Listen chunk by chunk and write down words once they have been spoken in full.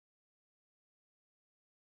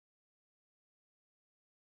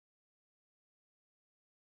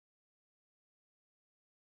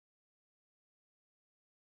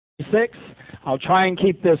6. I'll try and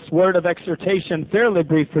keep this word of exhortation fairly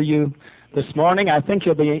brief for you this morning. I think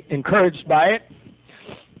you'll be encouraged by it.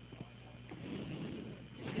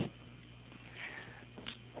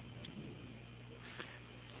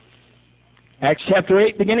 Acts chapter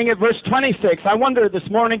 8, beginning at verse 26. I wonder this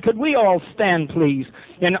morning, could we all stand, please,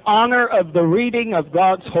 in honor of the reading of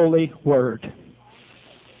God's holy word?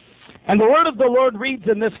 And the word of the Lord reads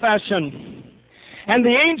in this fashion. And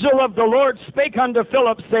the angel of the Lord spake unto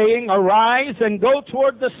Philip, saying, Arise, and go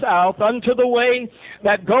toward the south, unto the way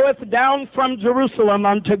that goeth down from Jerusalem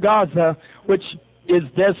unto Gaza, which is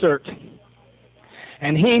desert.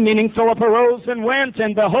 And he, meaning Philip, arose and went,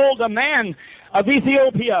 and behold, a man of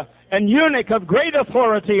Ethiopia, an eunuch of great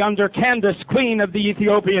authority under Candace, queen of the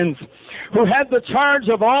Ethiopians, who had the charge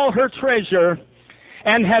of all her treasure,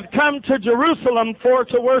 and had come to Jerusalem for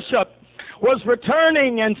to worship, was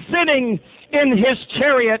returning and sitting in his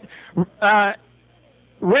chariot,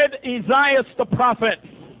 read Isaiah the prophet.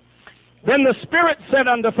 Then the Spirit said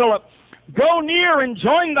unto Philip, Go near and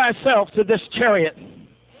join thyself to this chariot.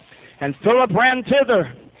 And Philip ran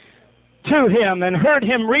thither to him, and heard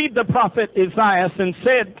him read the prophet Isaiah, and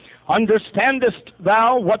said, Understandest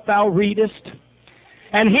thou what thou readest?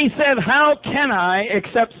 And he said, How can I,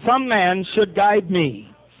 except some man should guide me?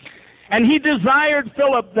 And he desired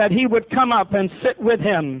Philip that he would come up and sit with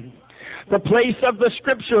him. The place of the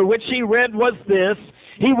scripture which he read was this: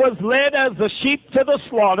 He was led as a sheep to the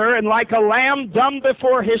slaughter, and like a lamb dumb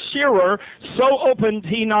before his shearer, so opened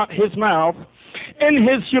he not his mouth. In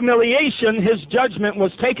his humiliation his judgment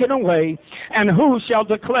was taken away, and who shall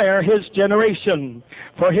declare his generation?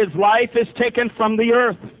 For his life is taken from the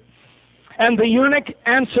earth. And the eunuch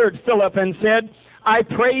answered Philip and said, I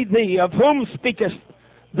pray thee, of whom speaketh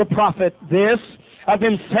the prophet this, of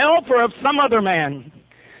himself or of some other man?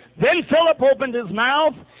 Then Philip opened his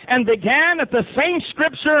mouth and began at the same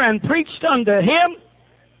scripture and preached unto him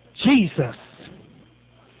Jesus.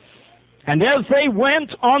 And as they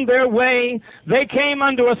went on their way, they came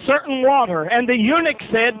unto a certain water, and the eunuch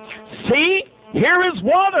said, See, here is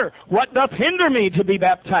water. What doth hinder me to be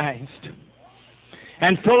baptized?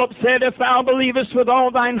 And Philip said, If thou believest with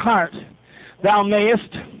all thine heart, thou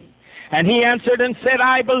mayest. And he answered and said,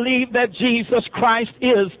 I believe that Jesus Christ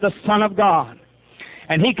is the Son of God.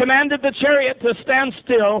 And he commanded the chariot to stand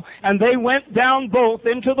still, and they went down both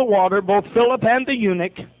into the water, both Philip and the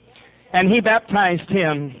eunuch, and he baptized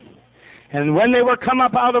him. And when they were come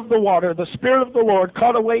up out of the water, the Spirit of the Lord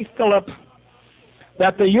caught away Philip,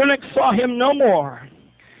 that the eunuch saw him no more,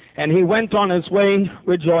 and he went on his way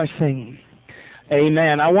rejoicing.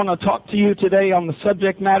 Amen. I want to talk to you today on the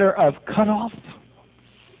subject matter of cut off.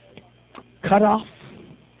 Cut off.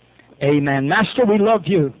 Amen. Master, we love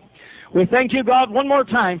you. We thank you, God, one more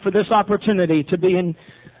time for this opportunity to be in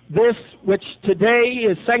this which today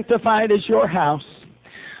is sanctified as your house.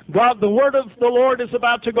 God, the word of the Lord is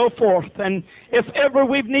about to go forth, and if ever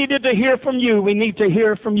we've needed to hear from you, we need to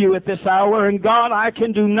hear from you at this hour. And God, I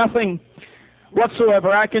can do nothing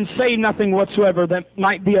whatsoever. I can say nothing whatsoever that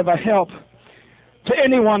might be of a help to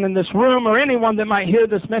anyone in this room or anyone that might hear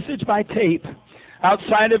this message by tape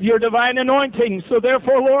outside of your divine anointing. So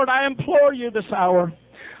therefore, Lord, I implore you this hour,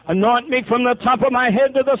 anoint me from the top of my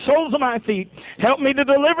head to the soles of my feet. Help me to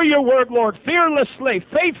deliver your word, Lord, fearlessly,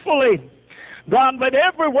 faithfully. God, let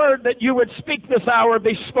every word that you would speak this hour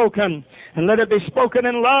be spoken, and let it be spoken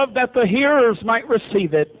in love that the hearers might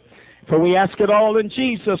receive it. For we ask it all in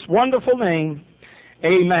Jesus' wonderful name.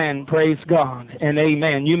 Amen. Praise God and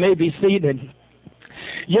amen. You may be seated.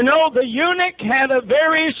 You know, the eunuch had a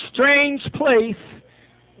very strange place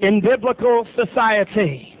in biblical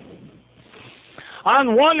society.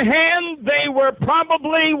 On one hand, they were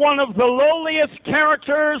probably one of the lowliest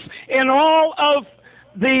characters in all of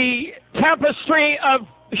the tapestry of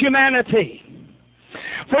humanity.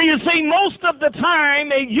 For you see, most of the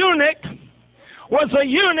time, a eunuch was a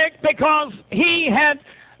eunuch because he had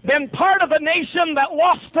been part of a nation that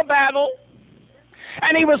lost a battle,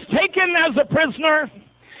 and he was taken as a prisoner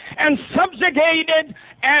and subjugated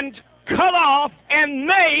and cut off and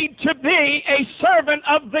made to be a servant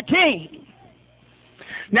of the king.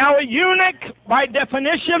 Now, a eunuch, by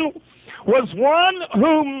definition, was one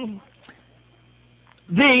whom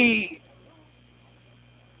the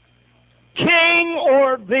king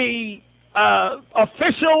or the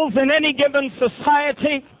officials in any given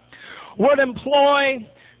society would employ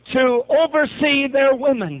to oversee their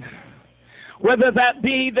women, whether that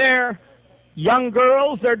be their young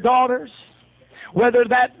girls, their daughters, whether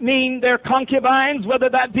that mean their concubines, whether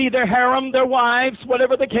that be their harem, their wives,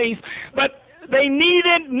 whatever the case. But they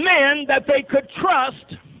needed men that they could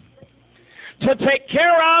trust to take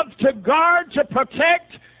care of, to guard, to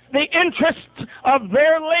protect the interests of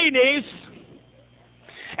their ladies,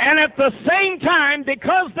 and at the same time,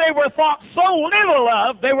 because they were thought so little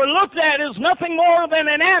of, they were looked at as nothing more than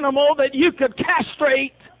an animal that you could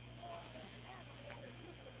castrate.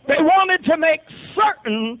 They wanted to make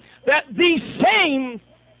certain that these same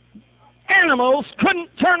animals couldn't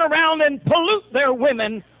turn around and pollute their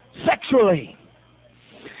women sexually.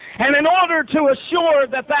 And in order to assure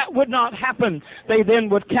that that would not happen, they then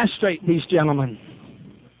would castrate these gentlemen.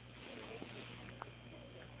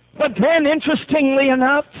 But then, interestingly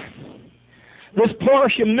enough, this poor,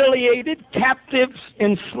 humiliated, captive,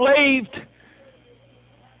 enslaved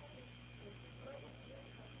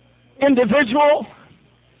individual,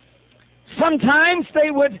 sometimes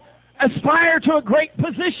they would aspire to a great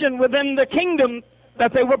position within the kingdom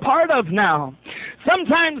that they were part of now.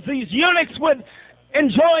 Sometimes these eunuchs would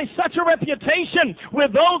enjoy such a reputation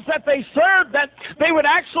with those that they served that they would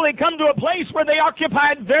actually come to a place where they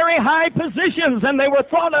occupied very high positions and they were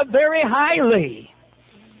thought of very highly.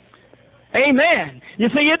 Amen. You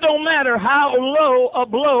see, it don't matter how low a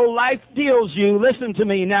blow life deals you. Listen to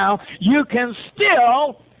me now. You can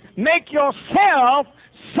still make yourself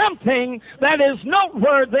something that is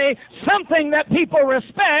noteworthy, something that people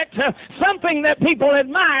respect, something that people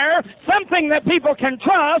admire, something that people can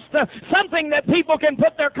trust, something that people can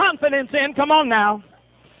put their confidence in. Come on now.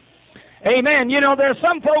 Amen. You know, there are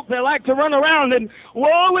some folk that like to run around and,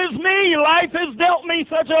 woe is me, life has dealt me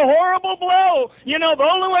such a horrible blow. You know, the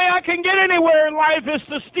only way I can get anywhere in life is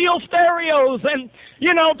to steal stereos and,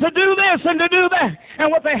 you know, to do this and to do that.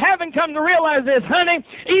 And what they haven't come to realize is, honey,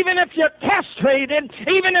 even if you're castrated,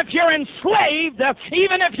 even if you're enslaved,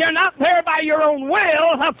 even if you're not there by your own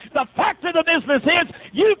will, the fact of the business is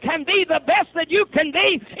you can be the best that you can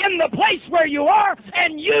be in the place where you are,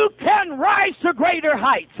 and you can rise to greater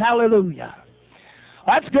heights. Hallelujah.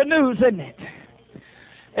 That's good news, isn't it?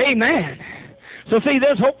 Amen. So see,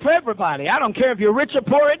 there's hope for everybody. I don't care if you're rich or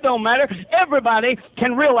poor, it don't matter. Everybody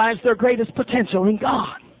can realize their greatest potential in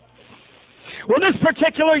God. Well, this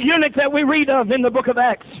particular eunuch that we read of in the book of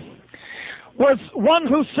Acts was one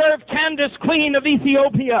who served Candace, queen of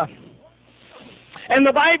Ethiopia. And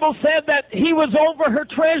the Bible said that he was over her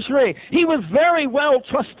treasury. He was very well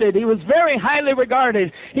trusted. He was very highly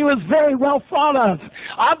regarded. He was very well thought of.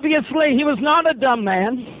 Obviously, he was not a dumb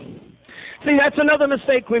man. See, that's another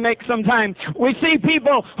mistake we make sometimes. We see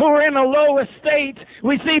people who are in a low estate.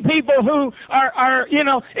 We see people who are in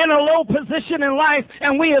a low position in life,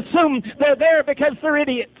 and we assume they're there because they're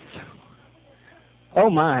idiots. Oh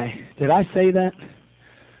my, did I say that?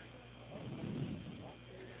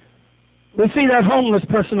 We see that homeless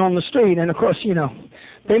person on the street, and of course, you know,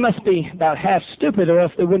 they must be about half stupid or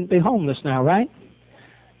else they wouldn't be homeless now, right?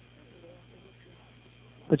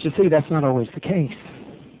 But you see, that's not always the case.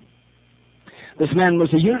 This man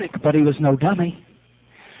was a eunuch, but he was no dummy.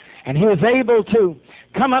 And he was able to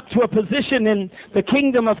come up to a position in the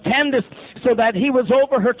kingdom of Candace so that he was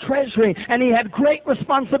over her treasury, and he had great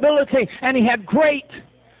responsibility, and he had great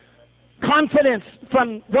confidence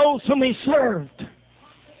from those whom he served.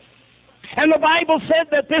 And the Bible said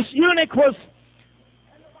that this eunuch was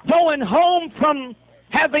going home from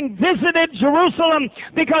having visited Jerusalem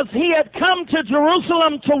because he had come to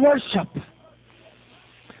Jerusalem to worship.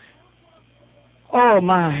 Oh,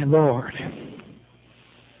 my Lord.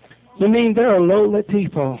 You mean there are lowly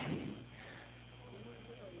people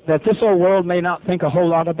that this old world may not think a whole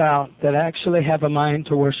lot about that actually have a mind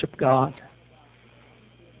to worship God?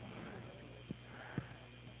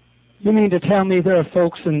 You mean to tell me there are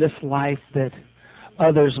folks in this life that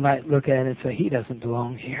others might look at and say, he doesn't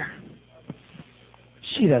belong here.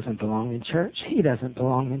 She doesn't belong in church. He doesn't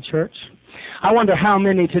belong in church. I wonder how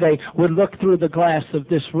many today would look through the glass of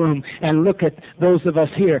this room and look at those of us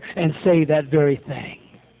here and say that very thing.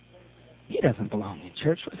 He doesn't belong in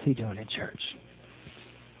church. What's he doing in church?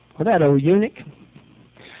 Well, that old eunuch,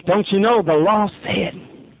 don't you know the law said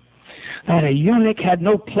that a eunuch had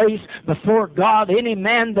no place before God? Any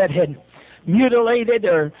man that had mutilated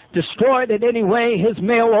or destroyed in any way his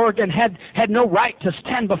male organ had no right to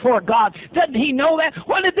stand before God. Doesn't he know that?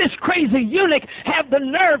 What did this crazy eunuch have the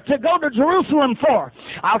nerve to go to Jerusalem for?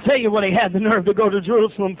 I'll tell you what he had the nerve to go to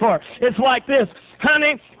Jerusalem for. It's like this.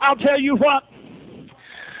 Honey, I'll tell you what.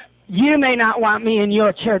 You may not want me in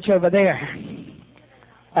your church over there.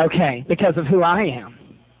 Okay, because of who I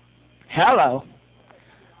am. Hello.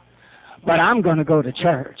 But I'm going to go to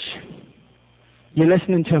church. You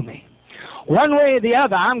listening to me? One way or the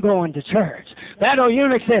other, I'm going to church. That old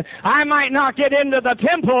eunuch said, I might not get into the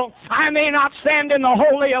temple, I may not stand in the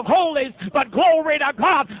Holy of Holies, but glory to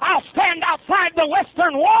God, I'll stand outside the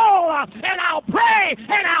western wall, and I'll pray,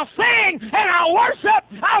 and I'll sing, and I'll worship.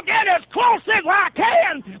 I'll get as close as I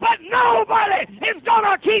can, but nobody is going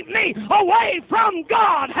to keep me away from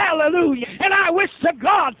God. Hallelujah. And I wish to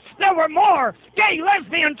God there were more gay,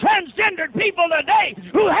 lesbian, transgendered people today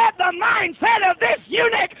who had the mindset of this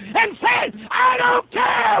eunuch and said, I don't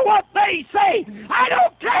care what they say. I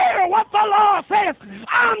don't care what the law says.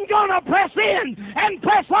 I'm going to press in and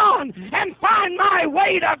press on and find my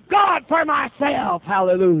way to God for myself.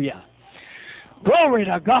 Hallelujah. Glory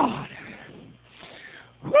to God.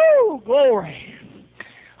 Woo, glory.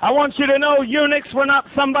 I want you to know eunuchs were not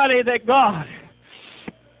somebody that God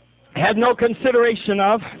had no consideration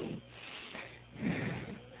of.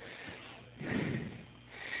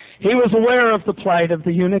 He was aware of the plight of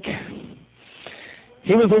the eunuch.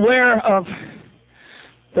 He was aware of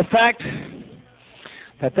the fact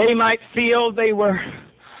that they might feel they were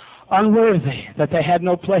unworthy, that they had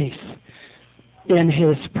no place in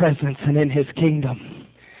His presence and in His kingdom.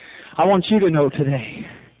 I want you to know today,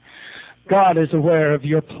 God is aware of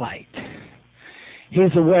your plight.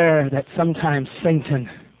 He's aware that sometimes Satan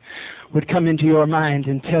would come into your mind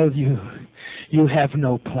and tell you, you have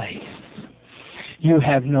no place. You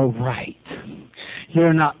have no right.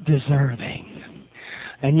 You're not deserving.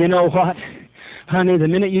 And you know what? Honey, the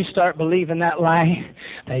minute you start believing that lie,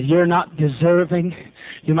 that you're not deserving,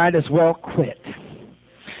 you might as well quit.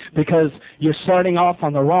 Because you're starting off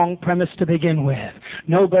on the wrong premise to begin with.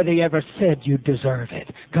 Nobody ever said you deserve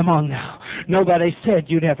it. Come on now. Nobody said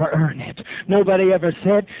you'd ever earn it. Nobody ever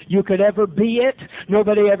said you could ever be it.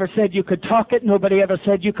 Nobody ever said you could talk it. Nobody ever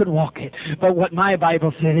said you could walk it. But what my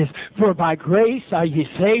Bible said is, for by grace are ye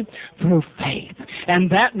saved through faith. And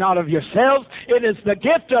that not of yourselves. It is the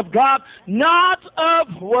gift of God, not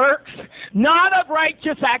of works, not of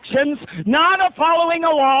righteous actions, not of following a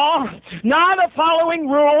law, not of following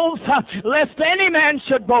rules, lest any man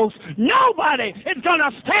should boast. Nobody is going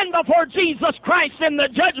to stand before Jesus Christ in the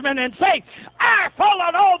judgment and say, I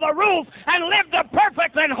followed all the rules and lived a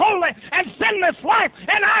perfect and holy and sinless life,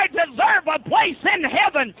 and I deserve a place in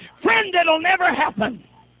heaven. Friend, it'll never happen.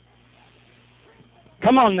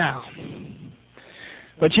 Come on now.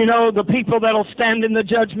 But you know, the people that'll stand in the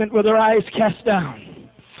judgment with their eyes cast down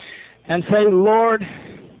and say, Lord,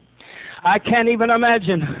 I can't even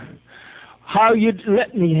imagine how you'd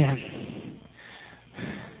let me in.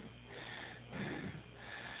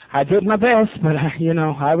 I did my best, but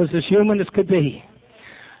I was as human as could be.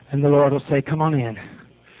 And the Lord will say, come on in.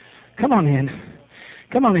 Come on in.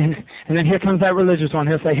 Come on in. And then here comes that religious one.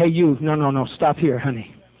 He'll say, hey, you, no, stop here,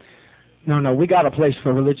 honey. No, we got a place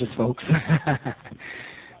for religious folks.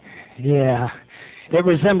 Yeah. It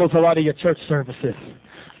resembles a lot of your church services.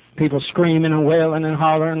 People screaming and wailing and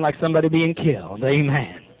hollering like somebody being killed.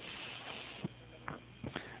 Amen.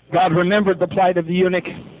 God remembered the plight of the eunuch.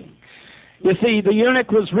 You see, the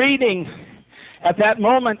eunuch was reading at that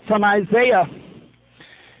moment from Isaiah.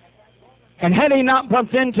 And had he not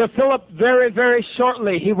bumped into Philip very, very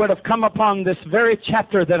shortly, he would have come upon this very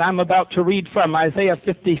chapter that I'm about to read from, Isaiah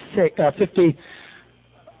 56.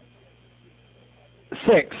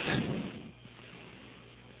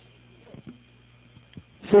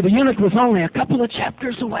 So the eunuch was only a couple of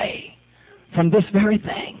chapters away from this very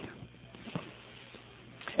thing.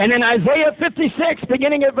 And in Isaiah 56,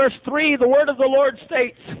 beginning at verse 3, the word of the Lord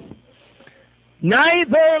states,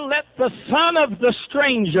 neither let the son of the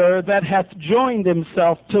stranger that hath joined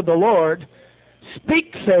himself to the Lord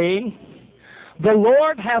speak, saying, the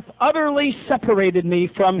Lord hath utterly separated me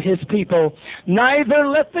from his people. Neither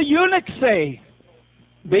let the eunuch say,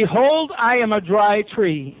 behold, I am a dry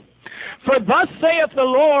tree. For thus saith the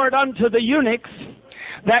Lord unto the eunuchs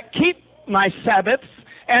that keep my Sabbaths,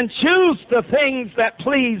 and choose the things that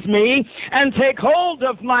please me, and take hold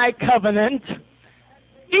of my covenant,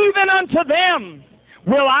 even unto them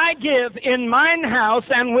will I give in mine house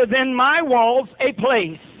and within my walls a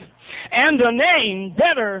place, and a name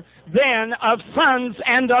better than of sons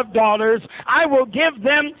and of daughters. I will give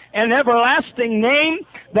them an everlasting name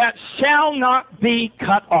that shall not be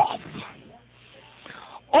cut off.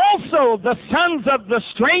 Also the sons of the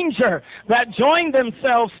stranger that join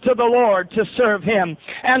themselves to the Lord to serve him,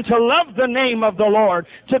 and to love the name of the Lord,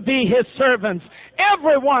 to be his servants.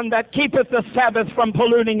 Everyone that keepeth the Sabbath from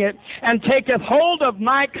polluting it, and taketh hold of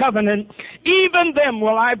my covenant, even them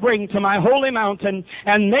will I bring to my holy mountain,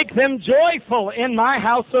 and make them joyful in my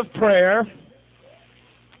house of prayer.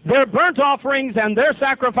 Their burnt offerings and their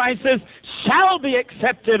sacrifices shall be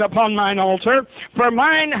accepted upon mine altar, for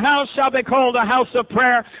mine house shall be called a house of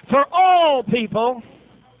prayer for all people.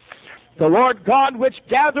 The Lord God which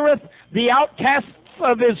gathereth the outcasts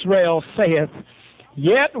of Israel saith,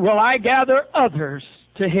 Yet will I gather others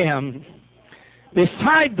to him,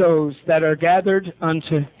 beside those that are gathered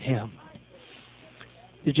unto him.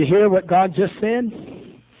 Did you hear what God just said?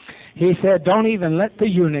 He said, don't even let the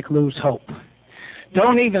eunuch lose hope.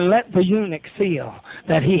 Don't even let the eunuch feel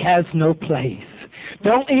that he has no place.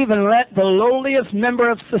 Don't even let the lowliest member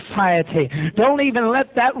of society, don't even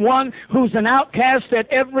let that one who's an outcast at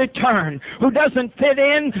every turn, who doesn't fit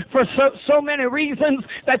in for so many reasons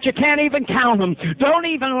that you can't even count them, don't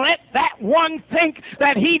even let that one think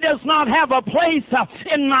that he does not have a place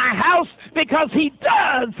in my house, because he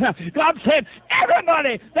does. God said,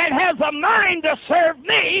 everybody that has a mind to serve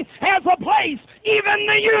me has a place. Even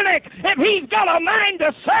the eunuch, if he's got a mind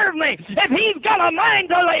to serve me, if he's got a mind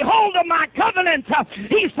to lay hold of my covenant,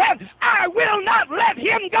 he said, I will not let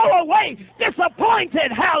him go away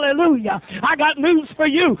disappointed. Hallelujah. I got news for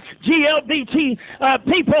you, GLBT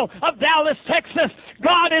people of Dallas, Texas.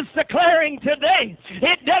 God is declaring today,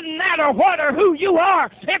 it doesn't matter what or who you are,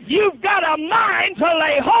 if you've got a mind to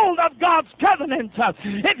lay hold of God's covenant,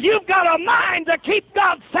 if you've got a mind to keep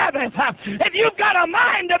God's Sabbath, if you've got a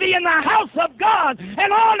mind to be in the house of God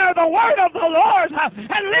and honor the word of the Lord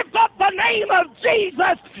and lift up the name of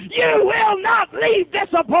Jesus, you will not leave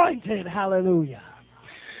disappointed. Hallelujah.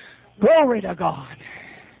 Glory to God.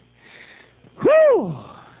 Whew.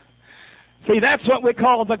 See, that's what we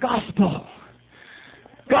call the gospel.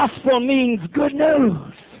 Gospel means good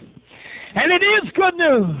news. And it is good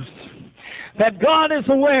news that God is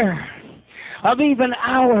aware of even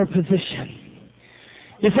our position.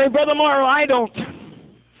 You say, Brother Morrow, I don't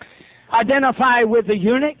identify with the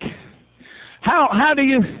eunuch. How do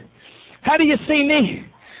you see me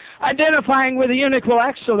identifying with the eunuch? Well,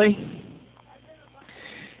 actually,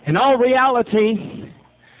 in all reality,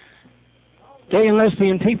 gay and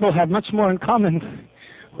lesbian people have much more in common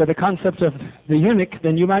with the concept of the eunuch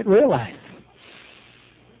than you might realize.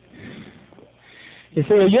 You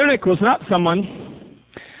see, a eunuch was not someone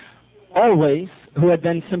always who had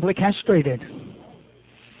been simply castrated.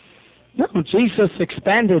 No, Jesus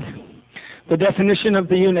expanded the definition of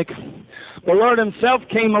the eunuch. The Lord himself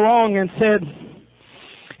came along and said,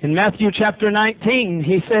 in Matthew chapter 19,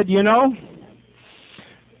 he said, you know,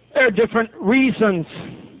 there are different reasons,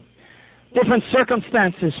 different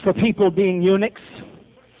circumstances for people being eunuchs.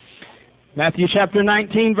 Matthew chapter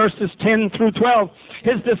 19, verses 10 through 12.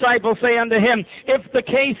 His disciples say unto him, If the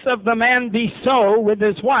case of the man be so with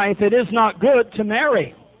his wife, it is not good to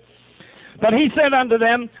marry. But he said unto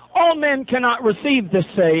them, All men cannot receive this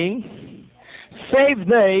saying, save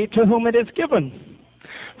they to whom it is given.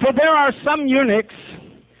 For there are some eunuchs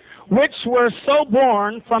which were so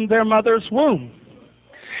born from their mother's womb.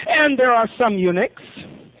 And there are some eunuchs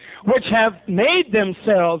which have made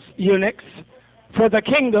themselves eunuchs for the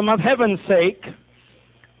kingdom of heaven's sake.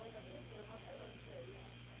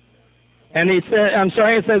 And it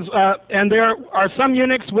says, and there are some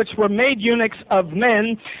eunuchs which were made eunuchs of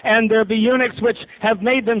men, and there be eunuchs which have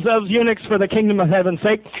made themselves eunuchs for the kingdom of heaven's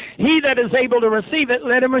sake. He that is able to receive it,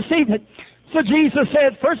 let him receive it. So Jesus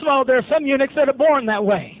said, first of all, there are some eunuchs that are born that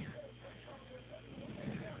way.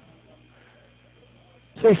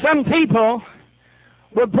 See, some people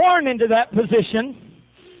were born into that position.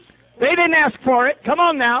 They didn't ask for it. Come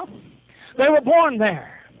on now. They were born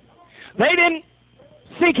there. They didn't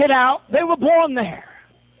seek it out. They were born there.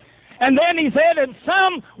 And then he said, and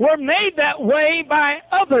some were made that way by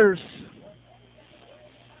others.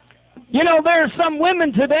 You know, there are some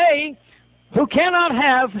women today who cannot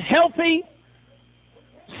have healthy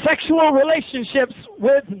sexual relationships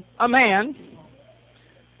with a man.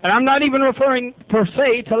 And I'm not even referring per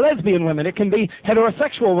se to lesbian women. It can be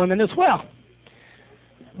heterosexual women as well.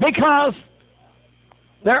 Because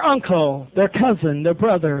their uncle, their cousin, their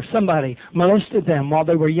brother, somebody molested them while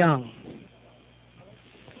they were young.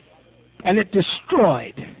 And it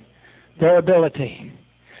destroyed their ability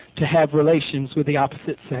to have relations with the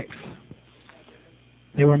opposite sex.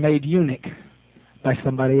 They were made eunuch by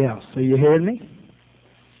somebody else. Are you hearing me?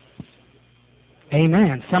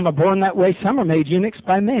 Amen. Some are born that way. Some are made eunuchs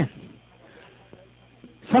by men.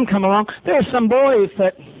 Some come along. There are some boys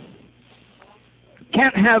that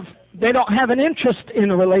they don't have an interest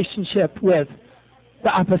in a relationship with the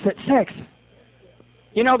opposite sex.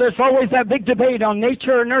 You know, there's always that big debate on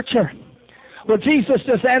nature or nurture. Well, Jesus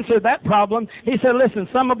just answered that problem. He said, listen,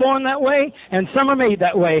 some are born that way and some are made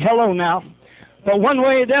that way. Hello now. But one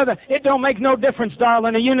way or the other, it don't make no difference,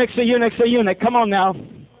 darling. A eunuch's a eunuch's a eunuch. Come on now.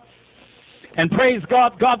 And praise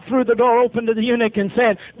God, God threw the door open to the eunuch and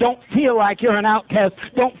said, don't feel like you're an outcast.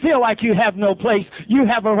 Don't feel like you have no place. You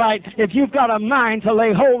have a right. If you've got a mind to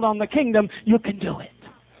lay hold on the kingdom, you can do it.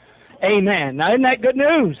 Amen. Now, isn't that good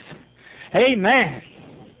news? Amen.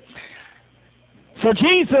 So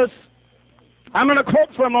Jesus, I'm going to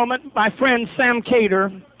quote for a moment my friend Sam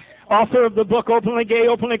Cater, author of the book Openly Gay,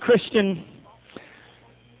 Openly Christian.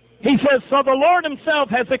 He says, so the Lord himself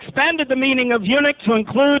has expanded the meaning of eunuch to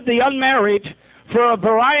include the unmarried for a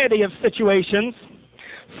variety of situations.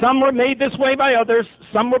 Some were made this way by others.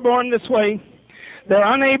 Some were born this way.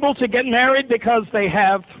 They're unable to get married because they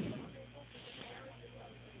have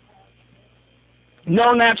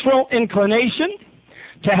no natural inclination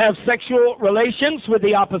to have sexual relations with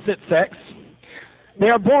the opposite sex. They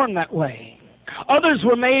are born that way. Others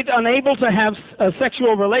were made unable to have a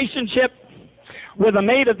sexual relationship with a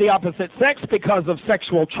mate of the opposite sex because of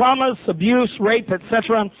sexual traumas, abuse, rape,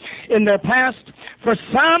 etc. in their past. For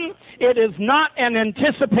some, it is not an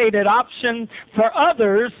anticipated option. For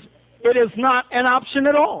others, it is not an option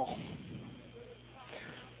at all.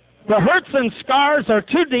 The hurts and scars are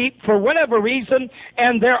too deep for whatever reason,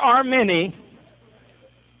 and there are many.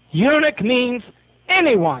 Eunuch means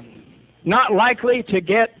anyone not likely to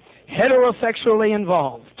get heterosexually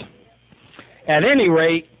involved. At any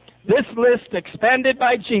rate, this list expanded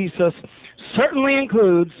by Jesus certainly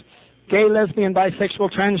includes gay, lesbian,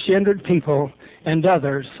 bisexual, transgendered people and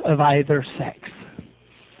others of either sex.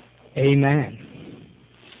 Amen.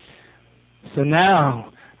 So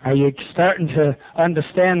now, are you starting to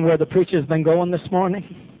understand where the preacher's been going this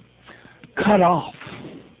morning? Cut off.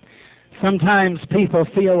 Sometimes people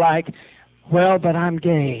feel like, well, but I'm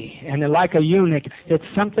gay, and like a eunuch, it's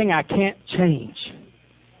something I can't change.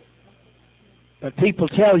 But people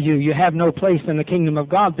tell you you have no place in the kingdom of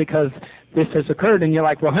God because this has occurred, and you're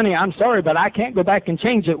like, well, honey, I'm sorry, but I can't go back and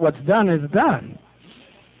change it. What's done is done.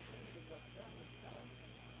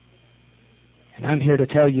 And I'm here to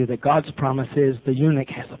tell you that God's promise is the eunuch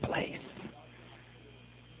has a place.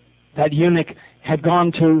 That eunuch had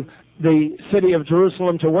gone to the city of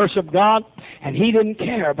Jerusalem to worship God, and he didn't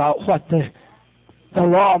care about what the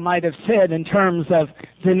law might have said in terms of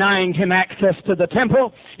denying him access to the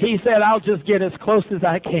temple. He said, I'll just get as close as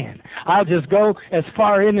I can. I'll just go as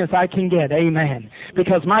far in as I can get. Amen.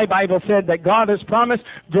 Because my Bible said that God has promised,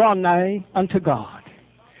 draw nigh unto God.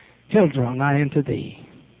 He'll draw nigh unto thee.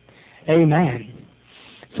 Amen.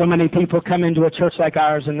 So many people come into a church like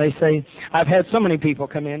ours and they say, I've had so many people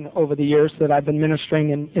come in over the years that I've been ministering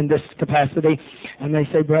in this capacity, and they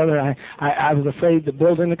say, brother, I was afraid the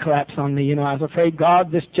building would collapse on me. You know, I was afraid,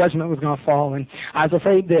 God, this judgment was going to fall, and I was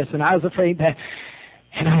afraid this, and I was afraid that.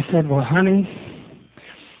 And I said, well, honey,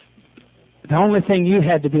 the only thing you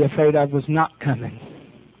had to be afraid of was not coming.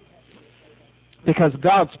 Because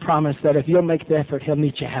God's promised that if you'll make the effort, he'll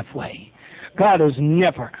meet you halfway. God is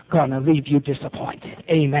never going to leave you disappointed.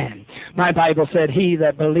 Amen. My Bible said, he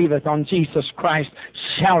that believeth on Jesus Christ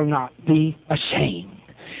shall not be ashamed.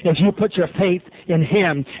 If you put your faith in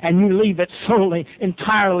him and you leave it solely,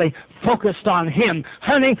 entirely focused on him,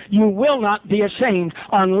 honey, you will not be ashamed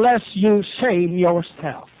unless you shame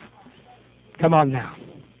yourself. Come on now.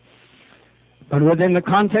 But within the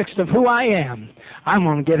context of who I am, I'm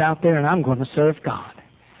going to get out there and I'm going to serve God.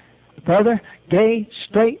 Brother, gay,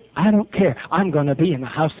 straight, I don't care. I'm going to be in the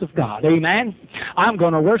house of God. Amen? I'm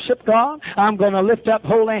going to worship God. I'm going to lift up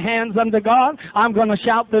holy hands unto God. I'm going to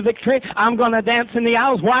shout the victory. I'm going to dance in the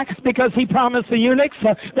aisles. Why? Because he promised the eunuchs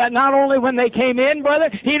that not only when they came in, brother,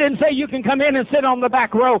 he didn't say you can come in and sit on the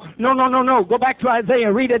back row. No, no, no, no. Go back to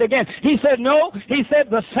Isaiah. Read it again. He said no. He said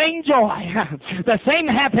the same joy, the same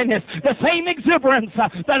happiness, the same exuberance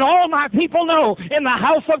that all my people know in the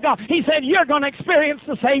house of God. He said you're going to experience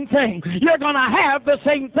the same thing. You're going to have the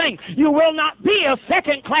same thing. You will not be a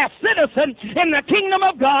second-class citizen in the kingdom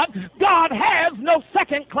of God. God has no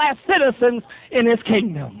second-class citizens in his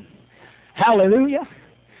kingdom. Hallelujah.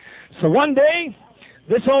 So one day,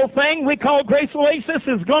 this old thing we call Grace Oasis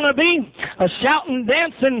is going to be a shouting,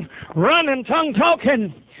 dancing, running,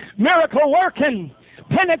 tongue-talking, miracle-working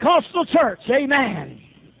Pentecostal church. Amen.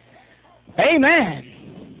 Amen.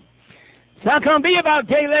 It's not going to be about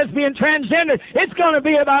gay, lesbian, transgender. It's going to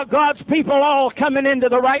be about God's people all coming into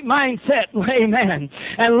the right mindset, amen,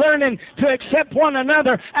 and learning to accept one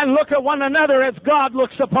another and look at one another as God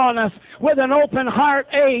looks upon us with an open heart,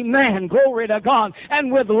 amen, glory to God,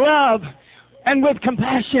 and with love and with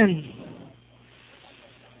compassion.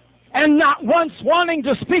 And not once wanting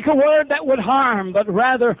to speak a word that would harm, but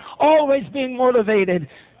rather always being motivated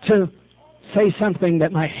to say something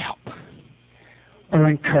that might help or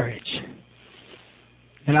encourage.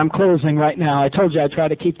 And I'm closing right now. I told you I'd try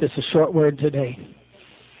to keep this a short word today.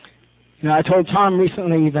 You know, I told Tom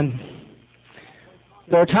recently even,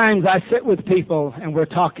 there are times I sit with people and we're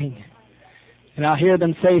talking, and I'll hear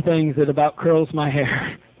them say things that about curls my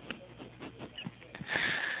hair.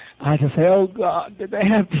 I just say, oh God, did they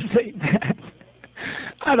have to say that?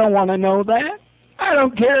 I don't want to know that. I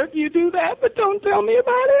don't care if you do that, but don't tell me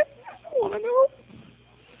about it. I don't want to know.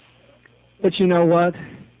 But you know what?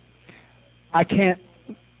 I can't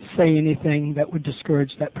say anything that would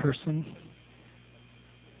discourage that person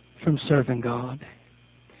from serving God.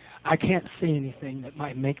 I can't say anything that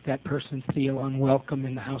might make that person feel unwelcome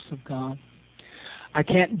in the house of God. I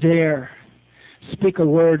can't dare speak a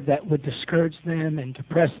word that would discourage them and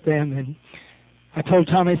depress them. And I told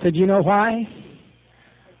Tom, I said, you know why?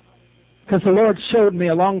 Because the Lord showed me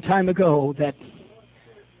a long time ago that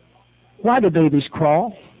why do babies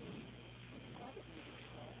crawl?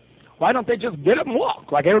 Why don't they just get up and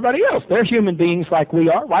walk like everybody else? They're human beings like we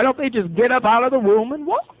are. Why don't they just get up out of the womb and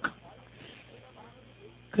walk?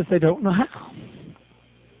 Because they don't know how.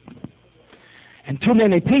 And too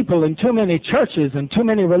many people and too many churches and too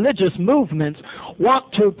many religious movements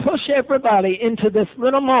want to push everybody into this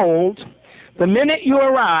little mold the minute you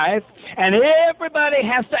arrive, and everybody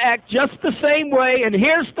has to act just the same way, and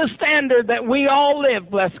here's the standard that we all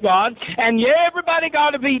live, bless God, and everybody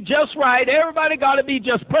got to be just right, everybody got to be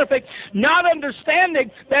just perfect, not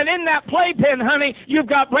understanding that in that playpen, honey, you've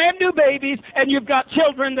got brand new babies, and you've got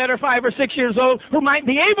children that are 5 or 6 years old who might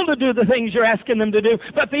be able to do the things you're asking them to do,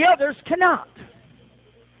 but the others cannot.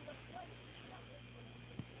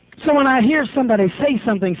 So when I hear somebody say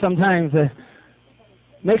something sometimes that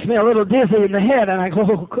makes me a little dizzy in the head, and I go,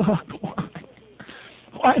 oh, God, why?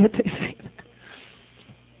 Why did they say that?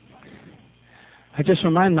 I just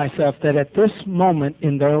remind myself that at this moment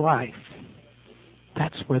in their life,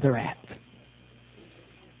 that's where they're at.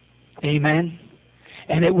 Amen?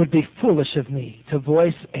 And it would be foolish of me to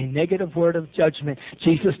voice a negative word of judgment.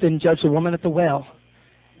 Jesus didn't judge the woman at the well,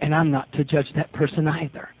 and I'm not to judge that person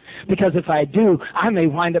either. Because if I do, I may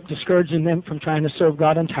wind up discouraging them from trying to serve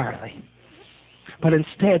God entirely. But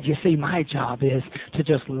instead, you see, my job is to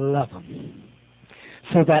just love them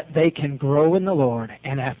so that they can grow in the Lord.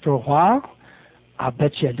 And after a while, I'll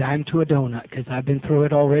bet you a dime to a donut, because I've been through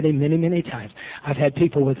it already many, many times. I've had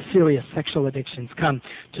people with serious sexual addictions come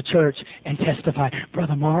to church and testify,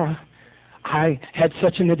 Brother Mara, I had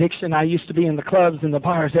such an addiction. I used to be in the clubs and the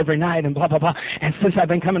bars every night and blah, blah, blah. And since I've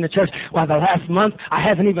been coming to church, well, the last month, I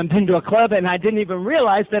haven't even been to a club, and I didn't even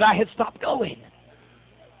realize that I had stopped going.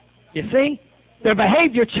 You see? Their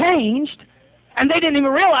behavior changed, and they didn't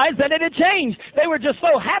even realize that it had changed. They were just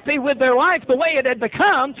so happy with their life the way it had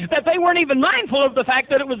become that they weren't even mindful of the fact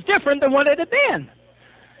that it was different than what it had been.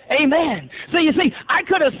 Amen. So you see, I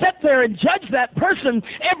could have sat there and judged that person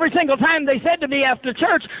every single time they said to me after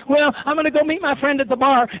church, well, I'm going to go meet my friend at the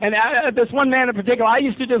bar. And this one man in particular, I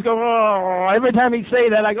used to just go, oh, every time he'd say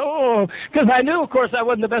that, I go, oh, because I knew, of course, that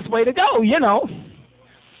wasn't the best way to go, you know.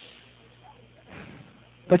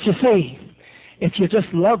 But you see, if you just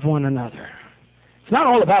love one another, it's not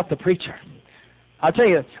all about the preacher. I'll tell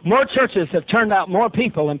you, more churches have turned out more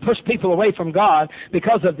people and pushed people away from God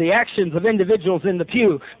because of the actions of individuals in the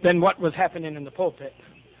pew than what was happening in the pulpit.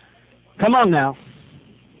 Come on now.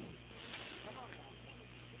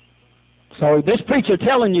 So this preacher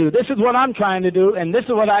telling you, this is what I'm trying to do, and this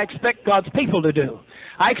is what I expect God's people to do.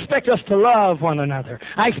 I expect us to love one another.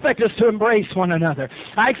 I expect us to embrace one another.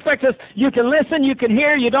 I expect us, you can listen, you can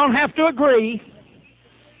hear, you don't have to agree.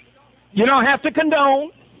 You don't have to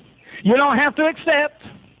condone. You don't have to accept.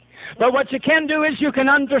 But what you can do is you can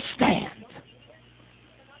understand.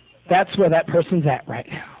 That's where that person's at right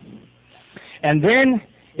now. And then,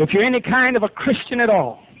 if you're any kind of a Christian at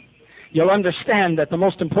all, you'll understand that the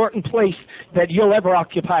most important place that you'll ever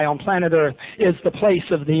occupy on planet Earth is the place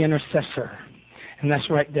of the intercessor. And that's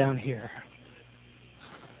right down here.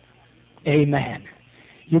 Amen.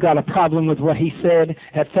 You got a problem with what he said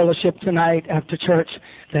at fellowship tonight after church,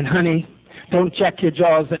 then honey, don't jack your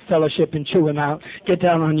jaws at fellowship and chew him out. Get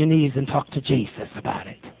down on your knees and talk to Jesus about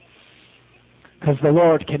it. Because the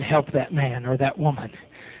Lord can help that man or that woman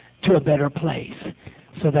to a better place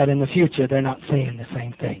so that in the future they're not saying the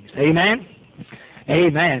same things. Amen?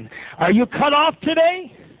 Amen. Are you cut off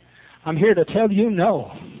today? I'm here to tell you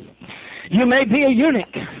no. You may be a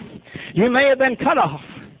eunuch. You may have been cut off,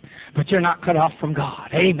 but you're not cut off from God.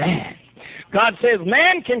 Amen. God says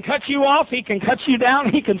man can cut you off, he can cut you down,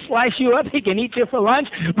 he can slice you up, he can eat you for lunch,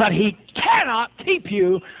 but he cannot keep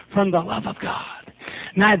you from the love of God.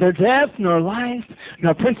 Neither death, nor life,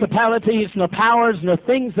 nor principalities, nor powers, nor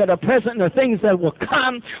things that are present, nor things that will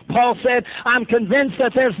come. Paul said, I'm convinced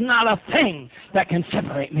that there's not a thing that can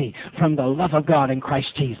separate me from the love of God in Christ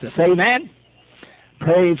Jesus. Amen?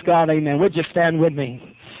 Praise God, amen. Would you stand with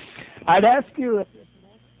me? I'd ask you...